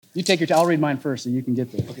You take your time. I'll read mine first so you can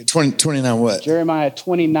get there. Okay, 29 what? Jeremiah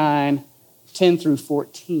 29, 10 through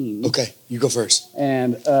 14. Okay, you go first.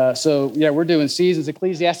 And we're doing seasons,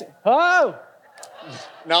 Ecclesiastes. Oh!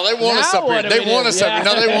 No, they want us up here. They want us up here.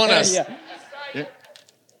 No, they want us. Yeah.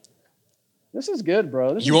 This is good,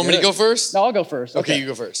 bro. You want me to go first? No, I'll go first. Okay, you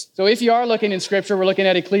go first. So if you are looking in Scripture, we're looking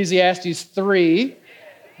at Ecclesiastes 3,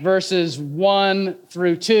 verses 1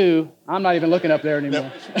 through 2. I'm not even looking up there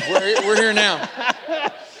anymore. No, we're here now.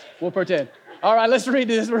 We'll pretend. All right, let's read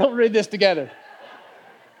this. We'll read this together.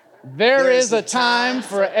 There is a time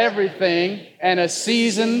for everything and a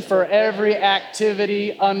season for every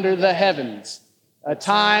activity under the heavens. A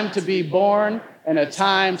time to be born and a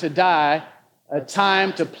time to die. A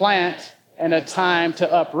time to plant and a time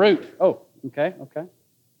to uproot. Oh, okay.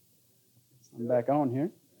 I'm back on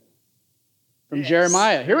here. From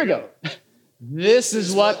Jeremiah. Here we go. This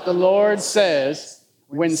is what the Lord says.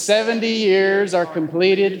 When 70 years are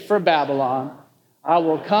completed for Babylon, I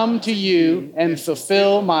will come to you and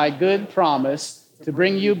fulfill my good promise to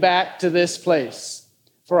bring you back to this place.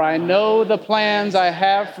 For I know the plans I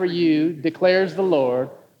have for you, declares the Lord,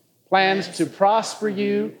 plans to prosper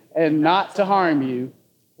you and not to harm you,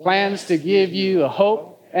 plans to give you a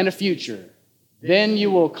hope and a future. Then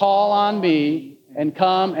you will call on me and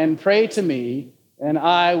come and pray to me, and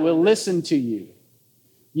I will listen to you.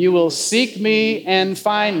 You will seek me and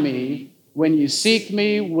find me when you seek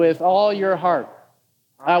me with all your heart.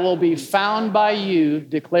 I will be found by you,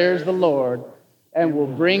 declares the Lord, and will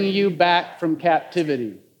bring you back from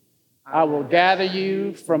captivity. I will gather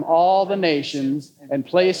you from all the nations and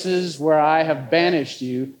places where I have banished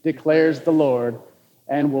you, declares the Lord,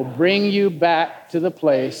 and will bring you back to the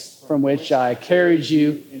place from which I carried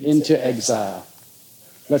you into exile.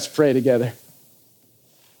 Let's pray together.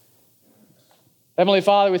 Heavenly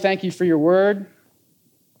Father, we thank you for your word.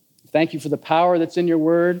 Thank you for the power that's in your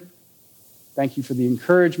word. Thank you for the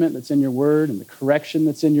encouragement that's in your word and the correction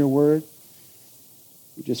that's in your word.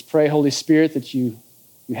 We just pray, Holy Spirit, that you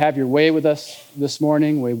have your way with us this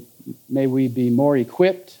morning. May we be more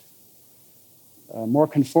equipped, more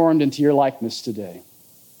conformed into your likeness today.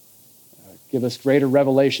 Give us greater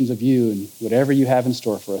revelations of you and whatever you have in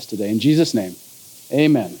store for us today. In Jesus' name,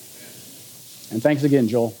 amen. And thanks again,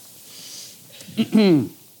 Joel.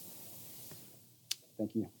 Thank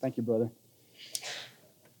you. Thank you, brother.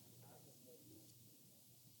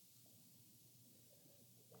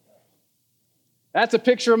 That's a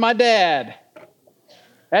picture of my dad.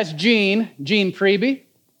 That's Gene Priebe.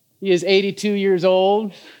 He is 82 years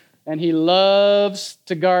old, and he loves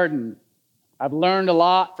to garden. I've learned a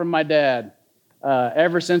lot from my dad.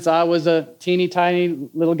 Ever since I was a teeny tiny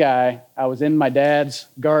little guy, I was in my dad's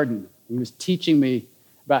garden. He was teaching me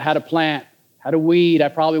about how to plant, how to weed. I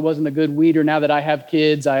probably wasn't a good weeder. Now that I have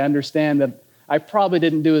kids, I understand that I probably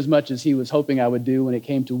didn't do as much as he was hoping I would do when it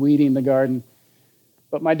came to weeding the garden.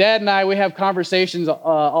 But my dad and I, we have conversations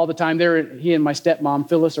all the time. He and my stepmom,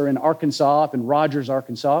 Phyllis, are in Arkansas, up in Rogers,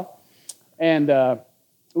 Arkansas. And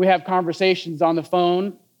we have conversations on the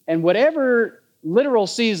phone. And whatever literal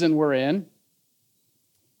season we're in,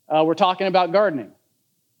 we're talking about gardening.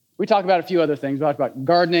 We talk about a few other things. We talk about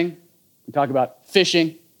gardening. We talk about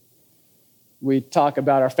fishing. We talk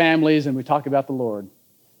about our families, and we talk about the Lord.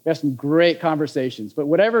 We have some great conversations. But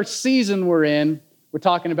whatever season we're in, we're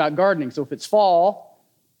talking about gardening. So if it's fall,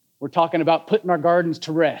 we're talking about putting our gardens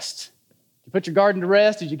to rest. You put your garden to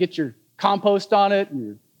rest as you get your compost on it,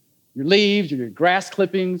 and your leaves, your grass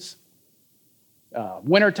clippings.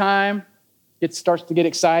 Wintertime, it starts to get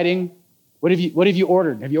exciting. What have you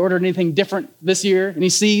ordered? Have you ordered anything different this year? Any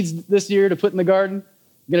seeds this year to put in the garden?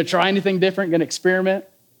 You going to try anything different? Going to experiment?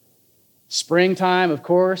 Springtime, of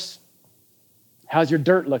course. How's your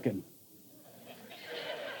dirt looking?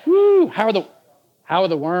 Woo! How are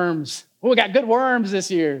the worms? Oh, we got good worms this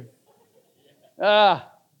year.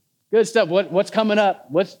 Good stuff. What's coming up?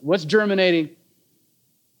 What's germinating?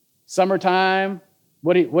 Summertime.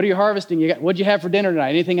 What are you harvesting? What'd you have for dinner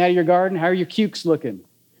tonight? Anything out of your garden? How are your cukes looking?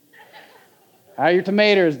 How are your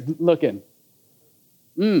tomatoes looking?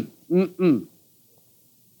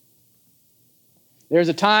 There's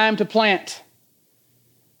a time to plant.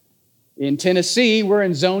 In Tennessee, we're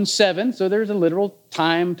in Zone 7, so there's a literal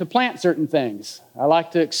time to plant certain things. I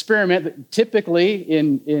like to experiment. Typically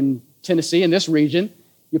in Tennessee, in this region,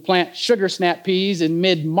 you plant sugar snap peas in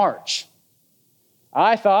mid-March.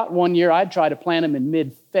 I thought one year I'd try to plant them in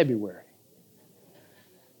mid-February.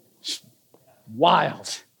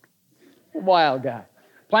 Wild guy.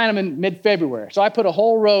 Plant them in mid-February. So I put a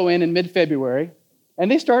whole row in mid-February, and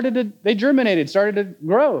they germinated, started to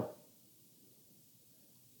grow.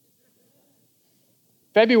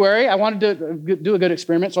 February, I wanted to do a good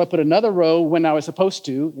experiment, so I put another row when I was supposed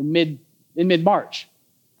to in mid-March.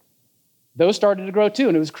 Those started to grow too,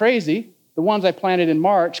 and it was crazy. The ones I planted in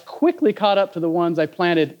March quickly caught up to the ones I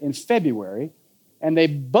planted in February, and they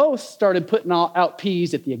both started putting out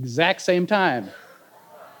peas at the exact same time.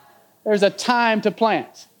 There's a time to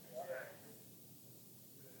plant.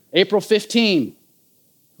 April 15,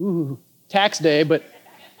 tax day, but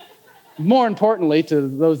more importantly to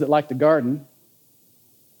those that like to garden,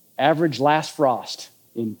 average last frost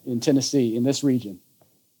in Tennessee, in this region.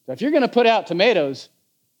 So if you're going to put out tomatoes,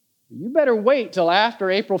 you better wait till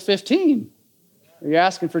after April 15. Or you're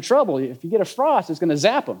asking for trouble. If you get a frost, it's going to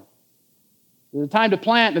zap them. There's a time to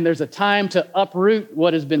plant, and there's a time to uproot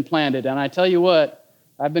what has been planted. And I tell you what,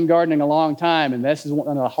 I've been gardening a long time, and this is one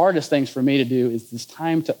of the hardest things for me to do is this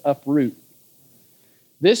time to uproot.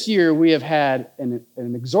 This year, we have had an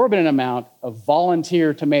exorbitant amount of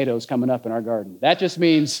volunteer tomatoes coming up in our garden. That just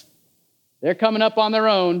means they're coming up on their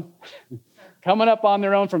own,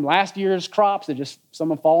 from last year's crops that just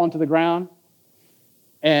some have fallen to the ground.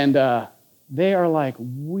 And they are like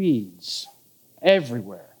weeds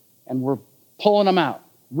everywhere. And we're pulling them out,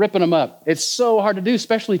 ripping them up. It's so hard to do,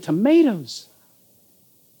 especially tomatoes.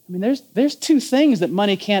 I mean, there's two things that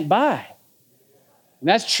money can't buy. And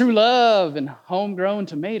that's true love and homegrown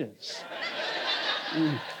tomatoes.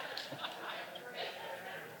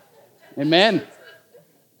 Amen.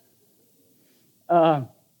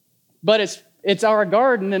 But it's our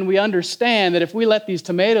garden, and we understand that if we let these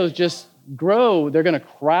tomatoes just grow, they're going to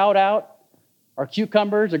crowd out our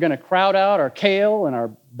cucumbers, they're going to crowd out our kale and our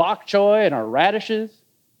bok choy and our radishes,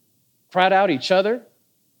 crowd out each other.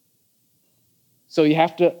 So you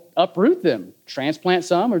have to uproot them, transplant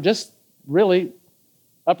some, or just really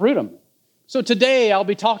uproot them. So today I'll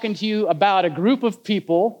be talking to you about a group of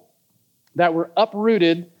people that were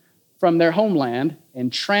uprooted from their homeland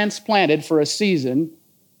and transplanted for a season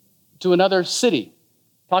to another city.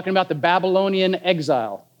 Talking about the Babylonian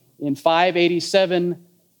exile in 587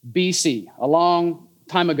 BC, a long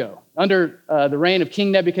time ago, under the reign of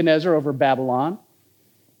King Nebuchadnezzar over Babylon.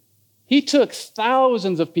 He took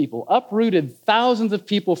thousands of people, uprooted thousands of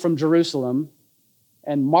people from Jerusalem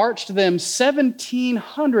and marched them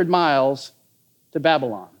 1,700 miles to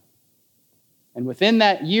Babylon. And within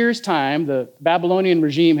that year's time, the Babylonian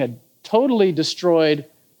regime had totally destroyed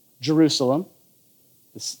Jerusalem,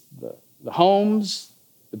 the homes,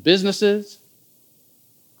 the businesses,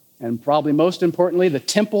 and probably most importantly, the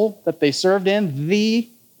temple that they served in, the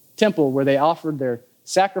temple where they offered their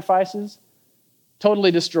sacrifices,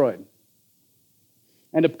 totally destroyed.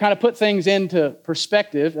 And to kind of put things into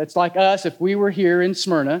perspective, it's like us if we were here in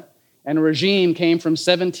Smyrna and a regime came from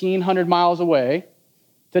 1,700 miles away.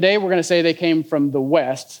 Today, we're going to say they came from the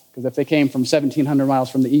west, because if they came from 1,700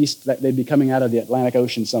 miles from the east, they'd be coming out of the Atlantic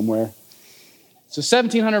Ocean somewhere. So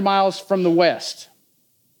 1,700 miles from the west.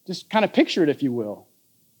 Just kind of picture it, if you will.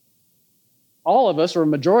 All of us, or a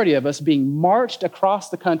majority of us, being marched across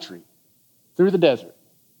the country through the desert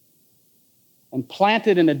and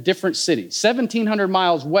planted in a different city. 1,700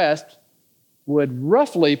 miles west would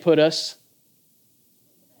roughly put us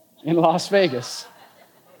in Las Vegas.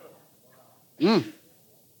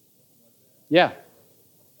 Yeah,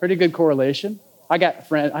 pretty good correlation. I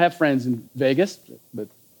have friends in Vegas, but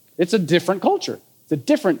it's a different culture. It's a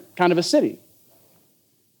different kind of a city.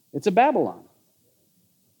 It's a Babylon.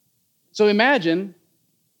 So imagine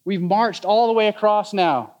we've marched all the way across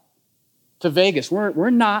now to Vegas. We're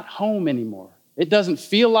not home anymore. It doesn't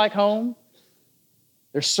feel like home.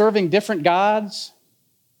 They're serving different gods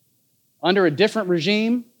under a different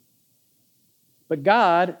regime. But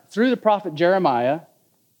God, through the prophet Jeremiah,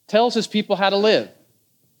 tells his people how to live.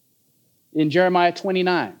 In Jeremiah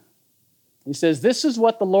 29, he says, "This is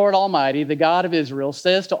what the Lord Almighty, the God of Israel,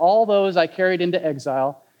 says to all those I carried into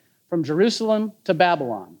exile from Jerusalem to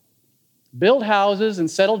Babylon. Build houses and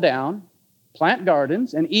settle down, plant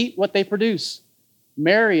gardens and eat what they produce.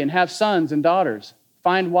 Marry and have sons and daughters.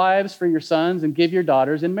 Find wives for your sons and give your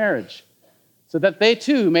daughters in marriage, so that they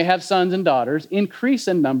too may have sons and daughters. Increase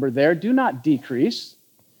in number there, do not decrease.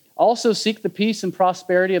 Also seek the peace and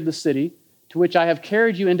prosperity of the city to which I have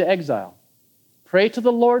carried you into exile. Pray to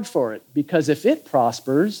the Lord for it, because if it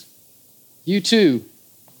prospers, you too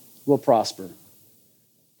will prosper."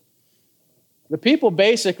 The people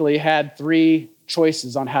basically had three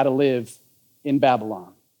choices on how to live in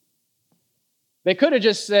Babylon. They could have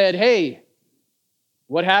just said, "Hey,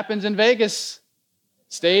 what happens in Vegas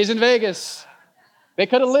stays in Vegas." They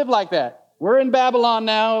could have lived like that. We're in Babylon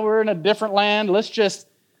now. We're in a different land.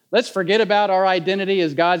 Let's forget about our identity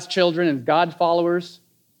as God's children and God's followers.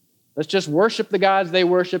 Let's just worship the gods they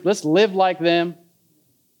worship. Let's live like them.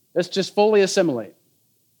 Let's just fully assimilate.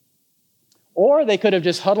 Or they could have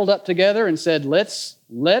just huddled up together and said, let's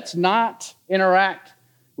not interact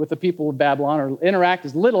with the people of Babylon, or interact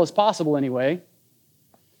as little as possible anyway,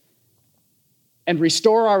 and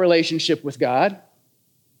restore our relationship with God.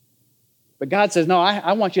 But God says, no,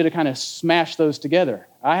 I want you to kind of smash those together.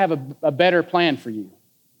 I have a better plan for you.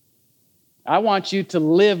 I want you to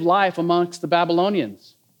live life amongst the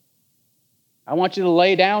Babylonians. I want you to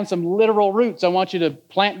lay down some literal roots. I want you to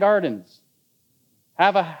plant gardens,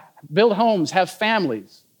 build homes, have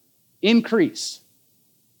families, increase.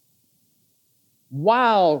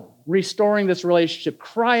 While restoring this relationship,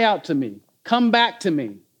 cry out to me, come back to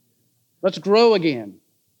me. Let's grow again.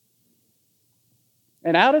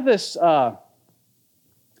 And out of this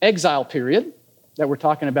exile period that we're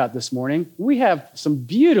talking about this morning, we have some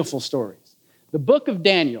beautiful stories. The book of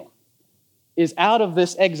Daniel is out of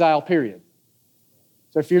this exile period.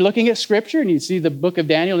 So if you're looking at Scripture and you see the book of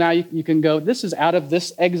Daniel, now you can go, this is out of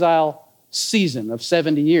this exile season of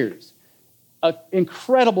 70 years.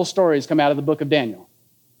 Incredible stories come out of the book of Daniel.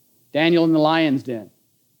 Daniel in the lion's den.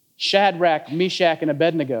 Shadrach, Meshach, and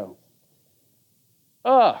Abednego.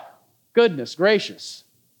 Oh, goodness gracious.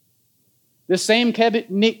 This same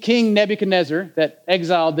King Nebuchadnezzar that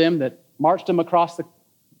exiled them, that marched them across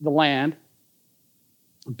the land,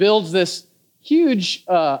 builds this huge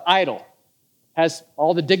idol. Has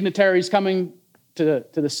all the dignitaries coming to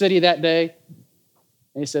the city that day.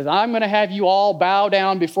 And he says, I'm going to have you all bow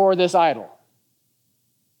down before this idol.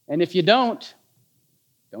 And if you don't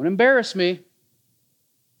embarrass me.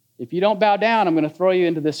 If you don't bow down, I'm going to throw you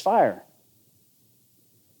into this fire.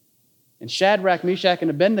 And Shadrach, Meshach, and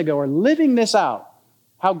Abednego are living this out.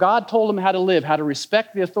 How God told them how to live, how to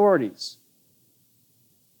respect the authorities,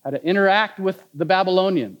 how to interact with the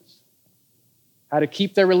Babylonians, how to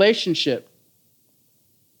keep their relationship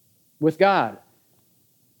with God.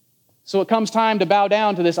 So it comes time to bow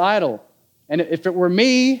down to this idol. And if it were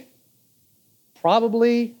me,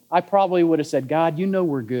 I probably would have said, God, you know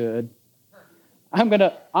we're good. I'm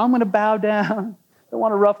gonna bow down. Don't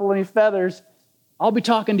want to ruffle any feathers. I'll be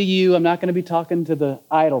talking to you. I'm not going to be talking to the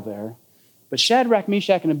idol there. But Shadrach,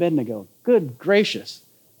 Meshach, and Abednego, good gracious.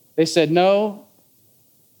 They said, no,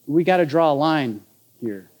 we got to draw a line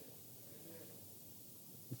here.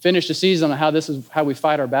 We finished the season on how this is how we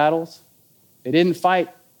fight our battles. They didn't fight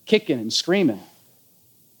kicking and screaming.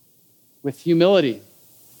 With humility,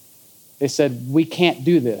 they said, we can't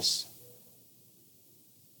do this.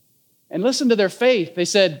 And listen to their faith. They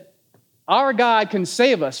said, our God can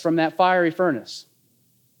save us from that fiery furnace.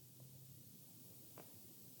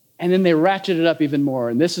 And then they ratchet it up even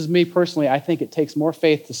more. And this is me personally. I think it takes more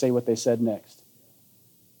faith to say what they said next.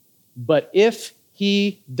 But if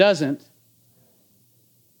he doesn't,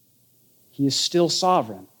 he is still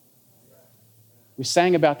sovereign. We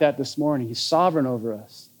sang about that this morning. He's sovereign over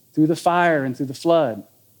us through the fire and through the flood.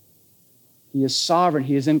 He is sovereign.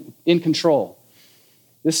 He is in control.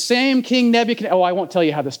 The same King Nebuchadnezzar. Oh, I won't tell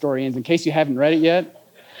you how the story ends in case you haven't read it yet.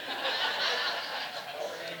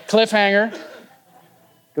 Cliffhanger.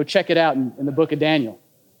 Go check it out in the book of Daniel.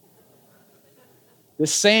 The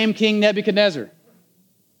same King Nebuchadnezzar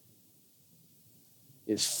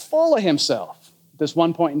is full of himself at this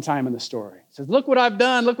one point in time in the story. He says, look what I've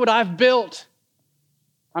done. Look what I've built.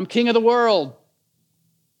 I'm king of the world.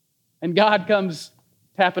 And God comes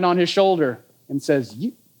tapping on his shoulder and says,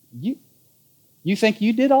 you think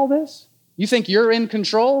you did all this? You think you're in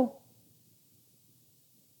control?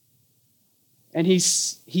 And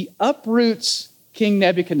he uproots King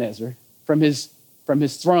Nebuchadnezzar from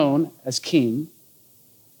his throne as king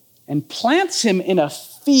and plants him in a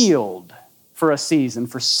field for a season,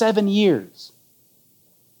 for 7 years.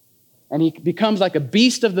 And he becomes like a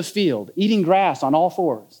beast of the field, eating grass on all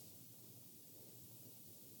fours.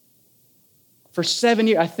 For 7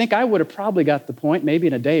 years, I think I would have probably got the point, maybe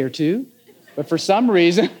in a day or two. But for some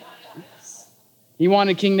reason, he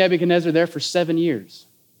wanted King Nebuchadnezzar there for 7 years.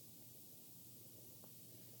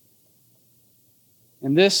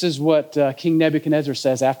 And this is what King Nebuchadnezzar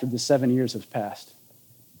says after the 7 years have passed.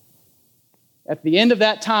 At the end of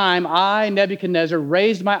that time, I, Nebuchadnezzar,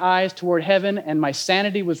 raised my eyes toward heaven, and my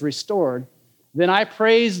sanity was restored. Then I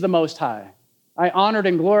praised the Most High. I honored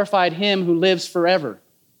and glorified him who lives forever.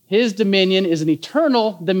 His dominion is an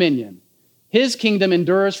eternal dominion. His kingdom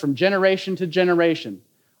endures from generation to generation.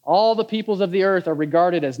 All the peoples of the earth are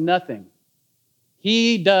regarded as nothing.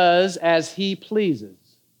 He does as he pleases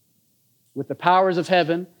with the powers of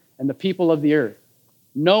heaven and the people of the earth.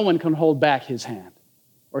 No one can hold back his hand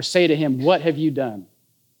or say to him, what have you done?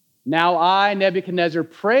 Now I, Nebuchadnezzar,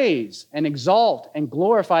 praise and exalt and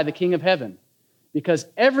glorify the King of heaven, because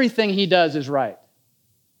everything he does is right.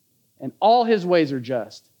 and all his ways are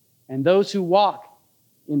just. And those who walk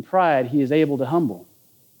in pride, he is able to humble.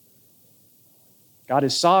 God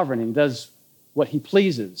is sovereign and he does what he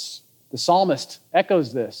pleases. The psalmist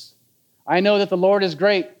echoes this. I know that the Lord is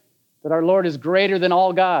great, that our Lord is greater than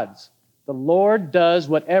all gods. The Lord does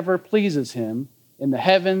whatever pleases him in the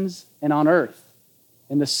heavens and on earth,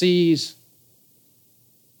 in the seas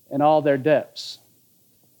and all their depths.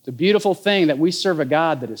 It's a beautiful thing that we serve a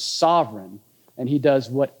God that is sovereign and he does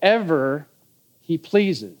whatever he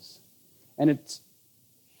pleases. And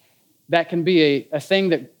that can be a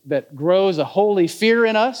thing that grows a holy fear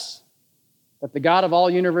in us, that the God of all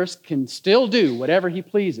universe can still do whatever he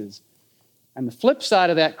pleases. And the flip side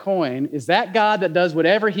of that coin is that God that does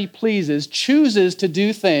whatever he pleases chooses to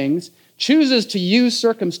do things, chooses to use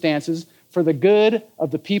circumstances for the good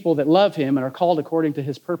of the people that love him and are called according to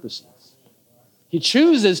his purposes. He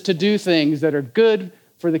chooses to do things that are good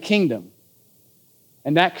for the kingdom.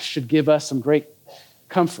 And that should give us some great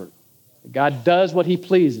comfort. God does what he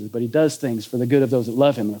pleases, but he does things for the good of those that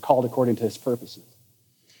love him and are called according to his purposes.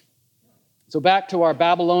 So back to our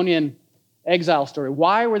Babylonian exile story.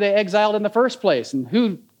 Why were they exiled in the first place? And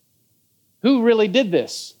who really did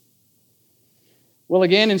this? Well,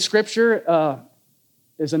 again, in Scripture,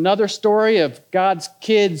 is another story of God's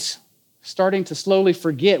kids starting to slowly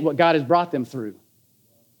forget what God has brought them through.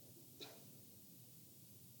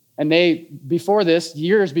 And they,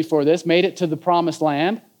 years before this, made it to the promised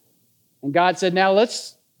land. And God said, now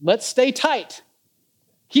let's stay tight.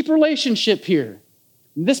 Keep relationship here.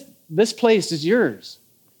 This place is yours.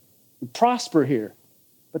 Prosper here.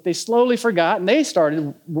 But they slowly forgot and they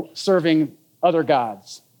started serving other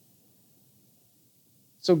gods.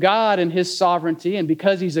 So God in his sovereignty, and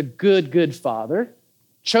because he's a good father,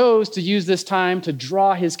 chose to use this time to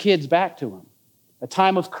draw his kids back to him. A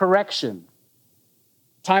time of correction.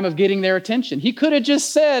 A time of getting their attention. He could have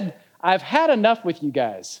just said, I've had enough with you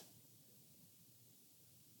guys.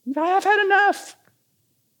 I've had enough.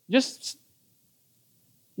 Just,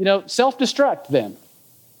 self-destruct then.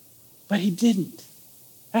 But he didn't.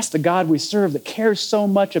 That's the God we serve that cares so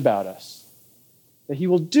much about us, that he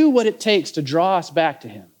will do what it takes to draw us back to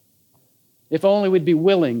him. If only we'd be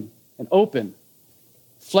willing and open,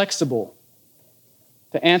 flexible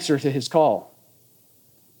to answer to his call.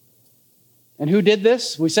 And who did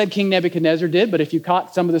this? We said King Nebuchadnezzar did, but if you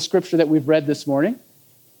caught some of the scripture that we've read this morning,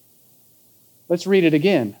 let's read it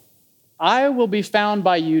again. I will be found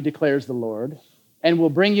by you, declares the Lord, and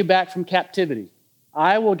will bring you back from captivity.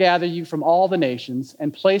 I will gather you from all the nations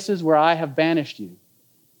and places where I have banished you,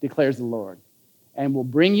 declares the Lord, and will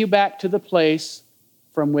bring you back to the place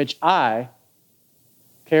from which I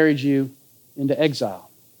carried you into exile.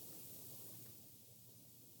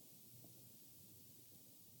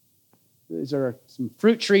 These are some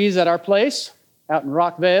fruit trees at our place out in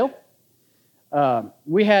Rockvale.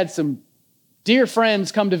 We had some dear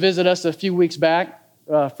friends come to visit us a few weeks back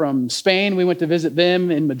from Spain. We went to visit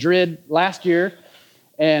them in Madrid last year,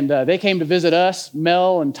 and they came to visit us.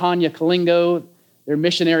 Mel and Tanya Kalingo, they're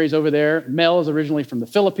missionaries over there. Mel is originally from the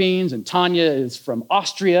Philippines, and Tanya is from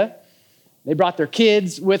Austria. They brought their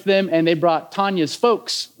kids with them, and they brought Tanya's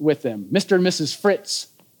folks with them, Mr. and Mrs. Fritz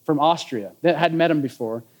from Austria. They hadn't met them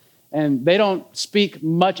before, and they don't speak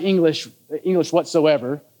much English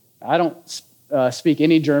whatsoever. I don't speak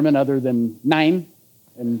any German other than Nein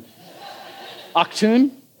and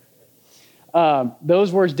Achtung.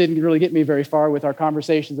 Those words didn't really get me very far with our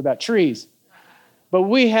conversations about trees. But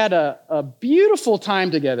we had a beautiful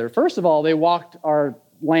time together. First of all, they walked our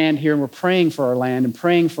land here and were praying for our land and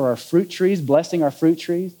praying for our fruit trees, blessing our fruit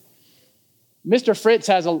trees. Mr. Fritz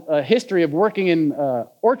has a history of working in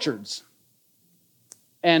orchards.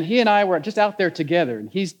 And he and I were just out there together. And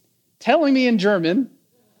he's telling me in German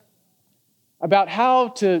about how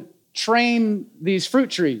to train these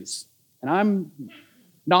fruit trees. And I'm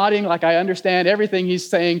nodding like I understand everything he's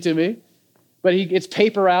saying to me. But he gets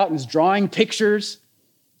paper out and is drawing pictures.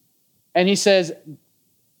 And he says,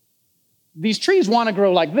 these trees want to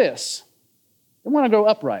grow like this. They want to grow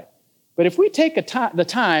upright. But if we take the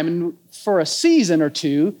time and for a season or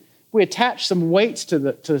two, we attach some weights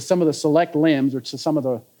to some of the select limbs or to some of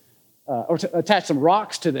the, or to attach some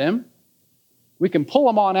rocks to them, we can pull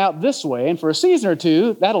them on out this way. And for a season or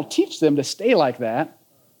two, that'll teach them to stay like that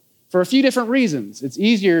for a few different reasons. It's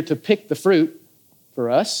easier to pick the fruit for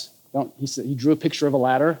us. He drew a picture of a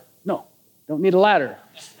ladder. No, don't need a ladder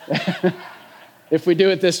if we do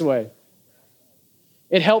it this way.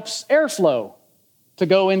 It helps airflow to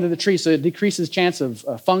go into the tree, so it decreases chance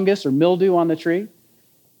of fungus or mildew on the tree.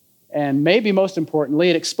 And maybe most importantly,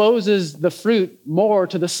 it exposes the fruit more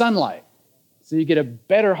to the sunlight. So you get a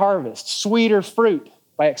better harvest, sweeter fruit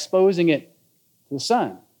by exposing it to the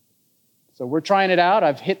sun. So we're trying it out.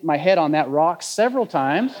 I've hit my head on that rock several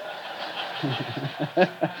times.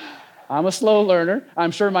 I'm a slow learner.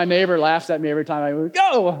 I'm sure my neighbor laughs at me every time I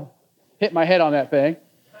go, hit my head on that thing.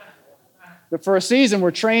 But for a season,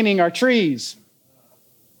 we're training our trees.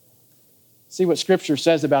 See what Scripture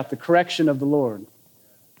says about the correction of the Lord.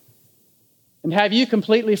 And have you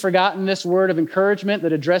completely forgotten this word of encouragement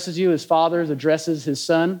that addresses you as fathers addresses his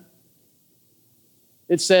son?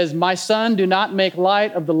 It says, "My son, do not make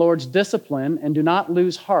light of the Lord's discipline and do not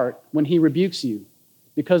lose heart when he rebukes you,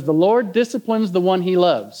 because the Lord disciplines the one he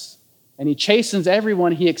loves, and he chastens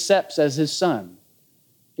everyone he accepts as his son.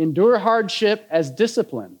 Endure hardship as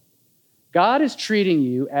discipline. God is treating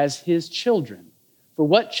you as his children. For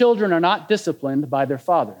what children are not disciplined by their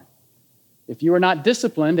father? If you are not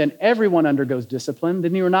disciplined, and everyone undergoes discipline,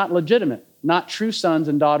 then you are not legitimate, not true sons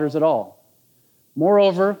and daughters at all.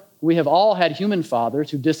 Moreover, we have all had human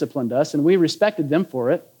fathers who disciplined us, and we respected them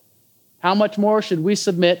for it. How much more should we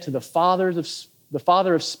submit to the Father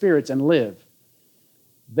of spirits and live?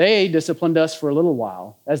 They disciplined us for a little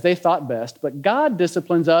while, as they thought best, but God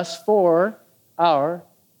disciplines us for our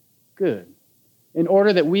good, in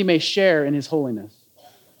order that we may share in his holiness.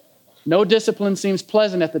 No discipline seems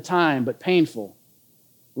pleasant at the time, but painful.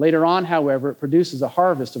 Later on, however, it produces a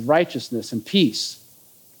harvest of righteousness and peace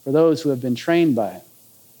for those who have been trained by it."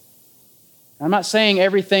 I'm not saying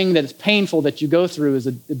everything that is painful that you go through is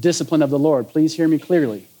a discipline of the Lord. Please hear me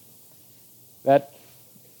clearly. That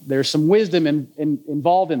there's some wisdom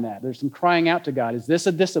involved in that. There's some crying out to God. Is this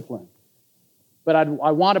a discipline? But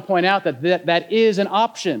I want to point out that is an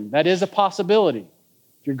option. That is a possibility.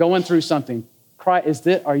 If you're going through something, cry.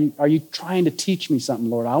 Are you trying to teach me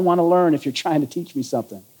something, Lord? I want to learn if you're trying to teach me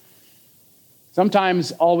something.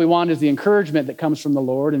 Sometimes all we want is the encouragement that comes from the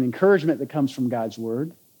Lord and the encouragement that comes from God's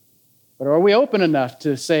word. But are we open enough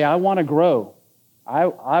to say, I want to grow.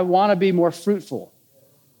 I want to be more fruitful.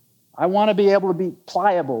 I want to be able to be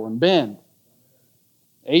pliable and bend.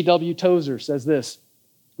 A.W. Tozer says this: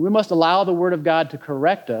 "We must allow the word of God to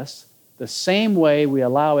correct us the same way we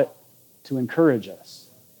allow it to encourage us."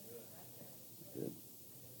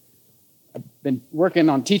 I've been working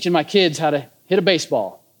on teaching my kids how to hit a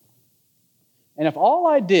baseball. And if all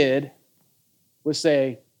I did was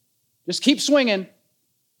say, just keep swinging,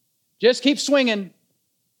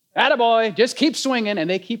 attaboy, just keep swinging, and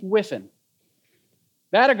they keep whiffing.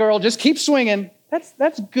 That a girl, just keep swinging,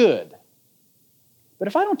 that's good. But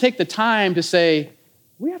if I don't take the time to say,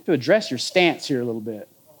 we have to address your stance here a little bit.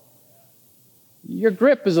 Your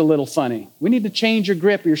grip is a little funny. We need to change your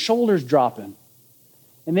grip. Your shoulder's dropping.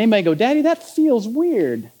 And they may go, Daddy, that feels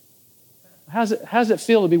weird. How's it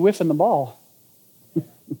feel to be whiffing the ball?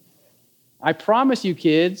 I promise you,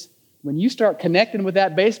 kids, when you start connecting with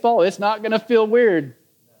that baseball, it's not going to feel weird.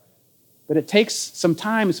 But it takes some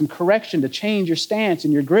time and some correction to change your stance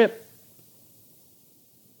and your grip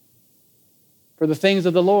for the things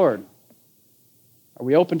of the Lord. Are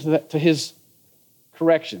we open to his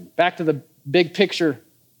correction? Back to the big picture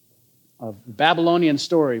of the Babylonian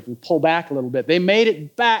story. If we pull back a little bit, they made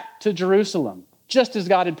it back to Jerusalem, just as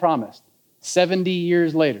God had promised, 70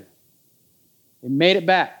 years later. They made it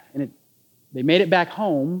back, and they made it back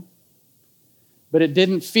home, but it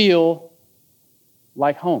didn't feel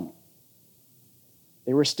like home.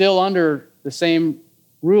 They were still under the same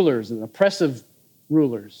rulers, and oppressive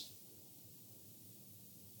rulers.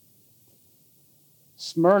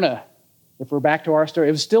 Smyrna, if we're back to our story,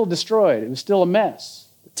 it was still destroyed. It was still a mess.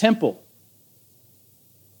 The temple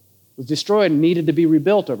was destroyed and needed to be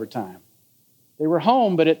rebuilt over time. They were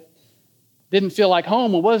home, but it didn't feel like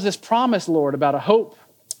home. Well, what is this promise, Lord, about a hope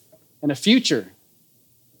and a future?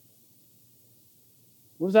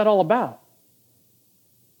 What was that all about?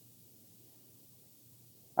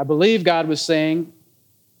 I believe God was saying,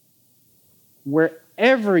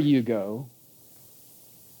 wherever you go,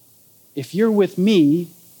 if you're with me,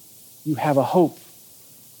 you have a hope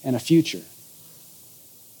and a future.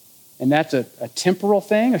 And that's a temporal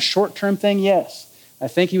thing, a short-term thing, yes. I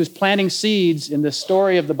think he was planting seeds in the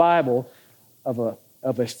story of the Bible of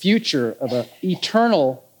a future, of an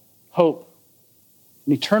eternal hope,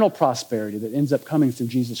 an eternal prosperity that ends up coming through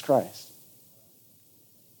Jesus Christ.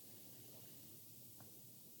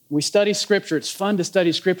 We study Scripture. It's fun to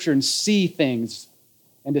study Scripture and see things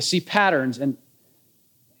and to see patterns. And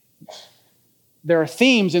there are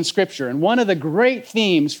themes in Scripture. And one of the great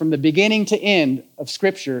themes from the beginning to end of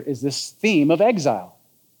Scripture is this theme of exile.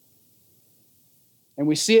 And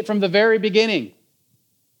we see it from the very beginning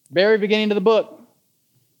of the book.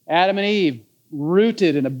 Adam and Eve,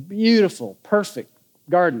 rooted in a beautiful, perfect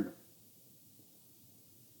garden.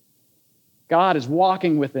 God is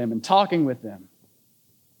walking with them and talking with them.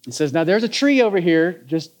 He says, now there's a tree over here.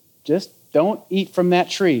 Just don't eat from that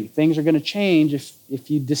tree. Things are going to change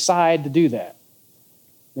if you decide to do that.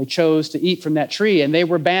 They chose to eat from that tree, and they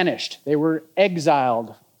were banished. They were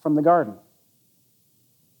exiled from the garden.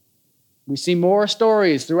 We see more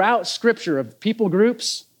stories throughout Scripture of people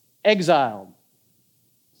groups exiled,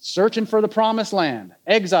 searching for the promised land,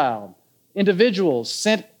 exiled, individuals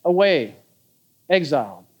sent away,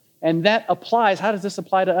 exiled. And that applies, how does this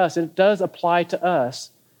apply to us? It does apply to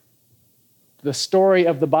us. The story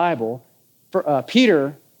of the Bible,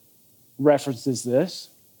 Peter references this.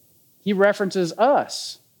 He references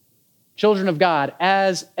us, children of God,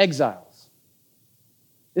 as exiles.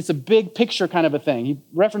 It's a big picture kind of a thing. He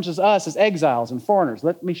references us as exiles and foreigners.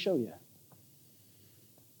 Let me show you.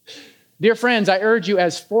 Dear friends, I urge you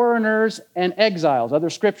as foreigners and exiles.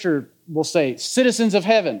 Other scripture will say citizens of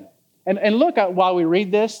heaven. And look at, while we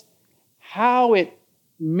read this, how it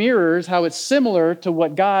mirrors, how it's similar to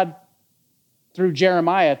what God, through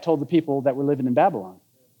Jeremiah, told the people that were living in Babylon.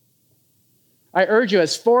 I urge you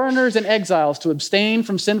as foreigners and exiles to abstain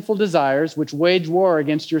from sinful desires which wage war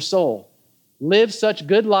against your soul. Live such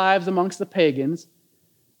good lives amongst the pagans.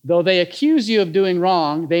 Though they accuse you of doing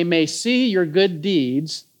wrong, they may see your good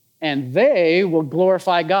deeds, and they will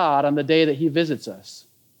glorify God on the day that he visits us.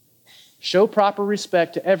 Show proper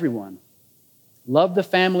respect to everyone. Love the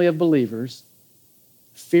family of believers.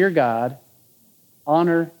 Fear God.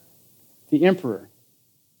 Honor the emperor.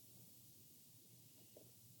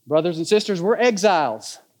 Brothers and sisters, we're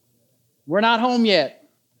exiles. We're not home yet.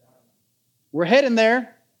 We're heading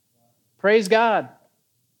there. Praise God.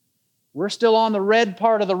 We're still on the red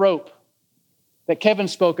part of the rope that Kevin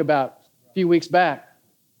spoke about a few weeks back.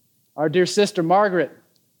 Our dear sister Margaret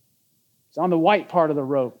is on the white part of the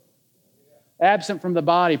rope, absent from the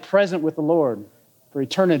body, present with the Lord for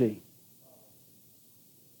eternity.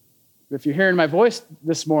 If you're hearing my voice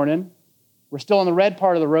this morning, we're still on the red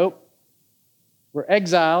part of the rope. We're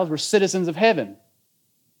exiles. We're citizens of heaven.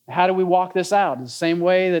 How do we walk this out? It's the same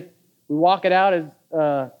way that we walk it out as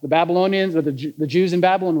the Babylonians or the Jews in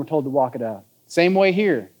Babylon were told to walk it out. Same way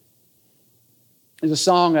here. There's a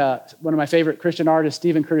song one of my favorite Christian artists,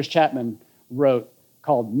 Stephen Curtis Chapman, wrote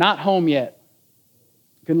called Not Home Yet.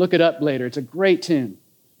 You can look it up later. It's a great tune.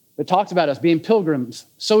 It talks about us being pilgrims,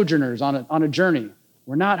 sojourners on a journey.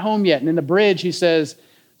 We're not home yet. And in the bridge, he says,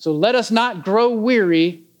 so let us not grow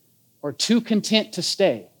weary or too content to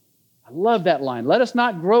stay. I love that line. Let us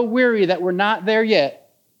not grow weary that we're not there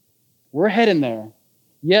yet. We're heading there.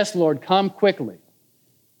 Yes, Lord, come quickly.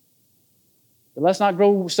 But let's not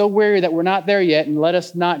grow so weary that we're not there yet, and let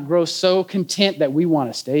us not grow so content that we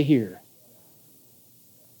want to stay here.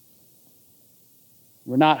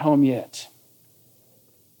 We're not home yet.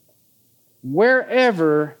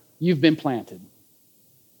 Wherever you've been planted,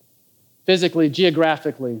 physically,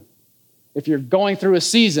 geographically, if you're going through a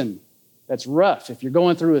season that's rough, if you're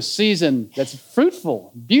going through a season that's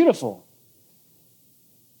fruitful, beautiful,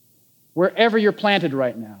 wherever you're planted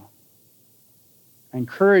right now, I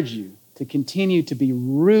encourage you to continue to be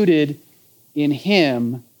rooted in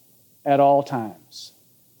him at all times.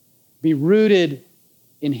 Be rooted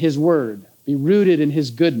in his word. Be rooted in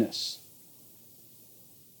his goodness.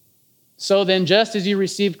 So then, just as you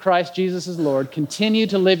received Christ Jesus as Lord, continue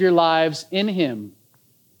to live your lives in him,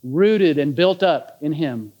 rooted and built up in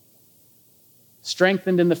him,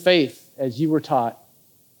 strengthened in the faith as you were taught,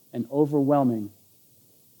 and overwhelming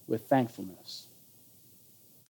with thankfulness.